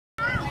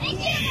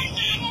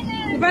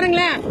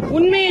பாருங்களேன்,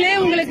 உண்மையிலே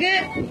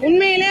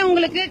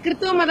உங்களுக்கு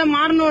கிறிஸ்துவ மதம்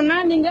மாறணும்னா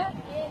நீங்க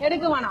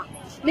எடுக்க வேணாம்.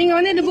 நீங்க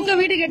இந்த புக்கை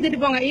வீட்டுக்கு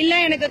எடுத்துட்டு போங்க. இல்ல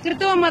எனக்கு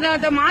கிறிஸ்துவ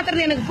மதத்தை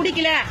மாத்துறது எனக்கு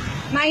பிடிக்கல,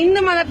 நான்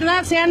இந்து மதத்துல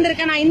தான்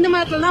சேர்ந்திருக்கேன், நான் இந்து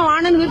மதத்துல தான்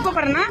வாழணும்னு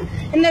விருப்பப்படுறேன்னா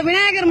இந்த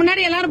விநாயகர்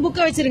முன்னாடி எல்லாரும்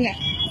புக்கை வச்சிருங்க.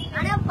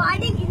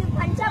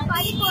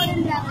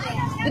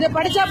 இத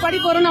படிச்சா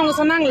படிப்பு வரும்னு அவங்க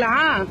சொன்னாங்களா?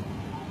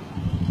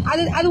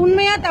 அது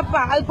உண்மையா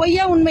தப்பா? அது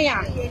பொய்யா உண்மையா?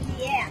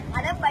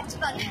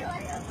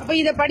 அப்ப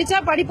இத படிச்சா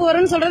படிப்பு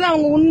வரும்னு சொல்றது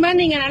அவங்க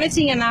உண்மைன்னு நீங்க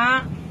நினைச்சீங்கன்னா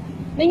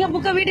நீங்க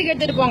புக்கை வீட்டுக்கு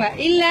எடுத்துட்டு போங்க.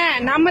 இல்ல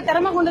நம்ம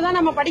திறமை கொண்டுதான்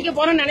நம்ம படிக்க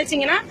போறோம்னு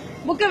நினைச்சீங்கன்னா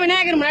புக்கை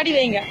விநாயகர் முன்னாடி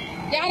வைங்க.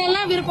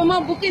 யாரெல்லாம் விருப்பமோ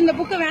இந்த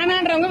புக்கை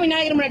வேணான்றவங்க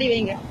விநாயகர் முன்னாடி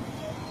வைங்க.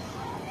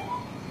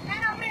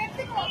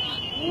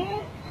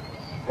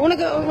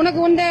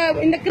 உனக்கு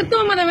இந்த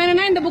கிறிஸ்துவ மதம்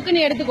வேணும்னா இந்த புக்கு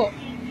நீ எடுத்துக்கோ.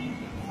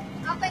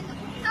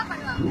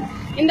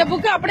 இந்த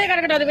புக்கு அப்படியே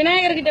கிடக்கட்டும்,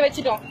 விநாயகர் கிட்ட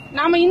வச்சுட்டோம்.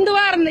 நாம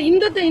இந்துவா இருந்த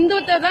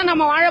இந்துவத்தை தான்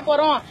நம்ம வாழ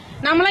போறோம்.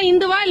 நம்மளாம்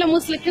இந்துவா இல்ல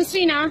முஸ்லிம்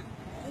கிறிஸ்டினா?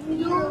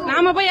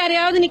 நாம போய்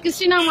யாரையாவது நீ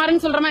கிறிஸ்டினா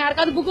மாறுன்னு சொல்றோமா?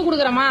 யாருக்காவது புக்கு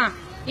கொடுக்குறோமா?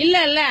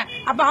 இல்ல.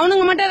 அப்ப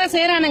அவனுங்க மட்டும் அதை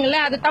செய்யறானுங்கல்ல,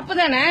 அது தப்பு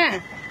தானே.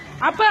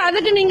 அப்ப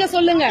அதுக்கு நீங்க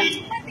சொல்லுங்க.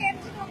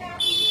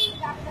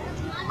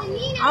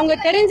 அவங்க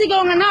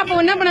தெரிஞ்சுக்கோங்கன்னா அப்ப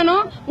என்ன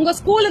பண்ணணும்? உங்க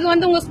ஸ்கூலுக்கு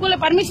உங்க ஸ்கூல்ல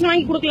பர்மிஷன்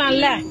வாங்கி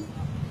கொடுக்கலாம்ல.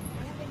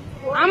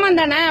 ஆமா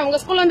தானே, உங்க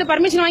ஸ்கூல்ல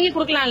பர்மிஷன் வாங்கி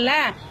கொடுக்கலாம்ல.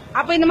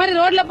 அப்ப இந்த மாதிரி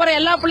ரோட்ல போற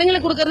எல்லா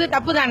பிள்ளைங்களும் கொடுக்கறது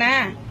தப்பு தானே.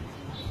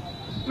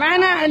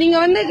 வேணா நீங்க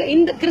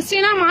இந்த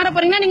கிறிஸ்டியனா மாற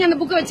போறீங்கன்னா நீங்க அந்த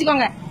புக்கை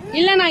வச்சுக்கோங்க.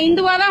 இல்ல நான்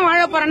இந்துவா தான்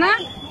வாழ போறேன்னா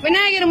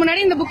விநாயகர்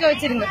முன்னாடி இந்த புக்கை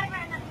வச்சிருங்க.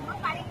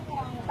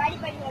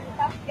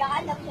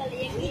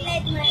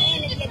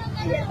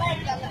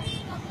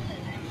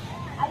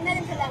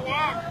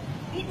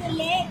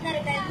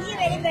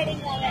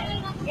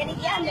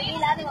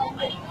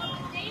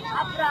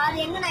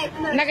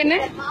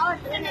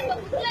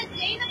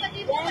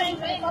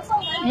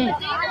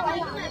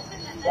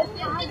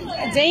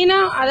 ஜெயினா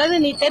அதாவது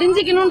நீ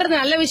தெரிஞ்சுக்கணும்ன்றது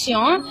நல்ல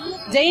விஷயம்.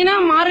 ஜெயினா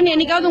மாறுன்னு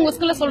என்னைக்காவது உங்க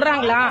ஸ்கூல்ல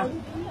சொல்றாங்களா?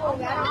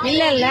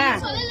 இல்ல.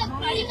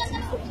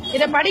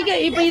 இத படிக்க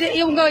இப்ப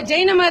இவங்க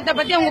ஜெயின மதத்தை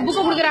பத்தி அவங்க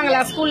புக்கு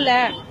கொடுக்குறாங்களா ஸ்கூல்ல?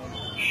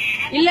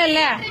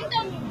 இல்ல.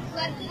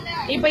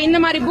 இப்ப இந்த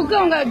மாதிரி புக்கு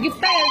அவங்க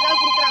கிஃப்டா ஏதாவது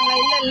கொடுக்குறாங்களா?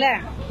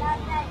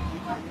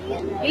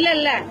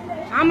 இல்ல.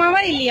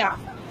 ஆமாவா இல்லையா?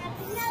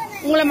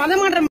 உங்களை மதமாற்றம்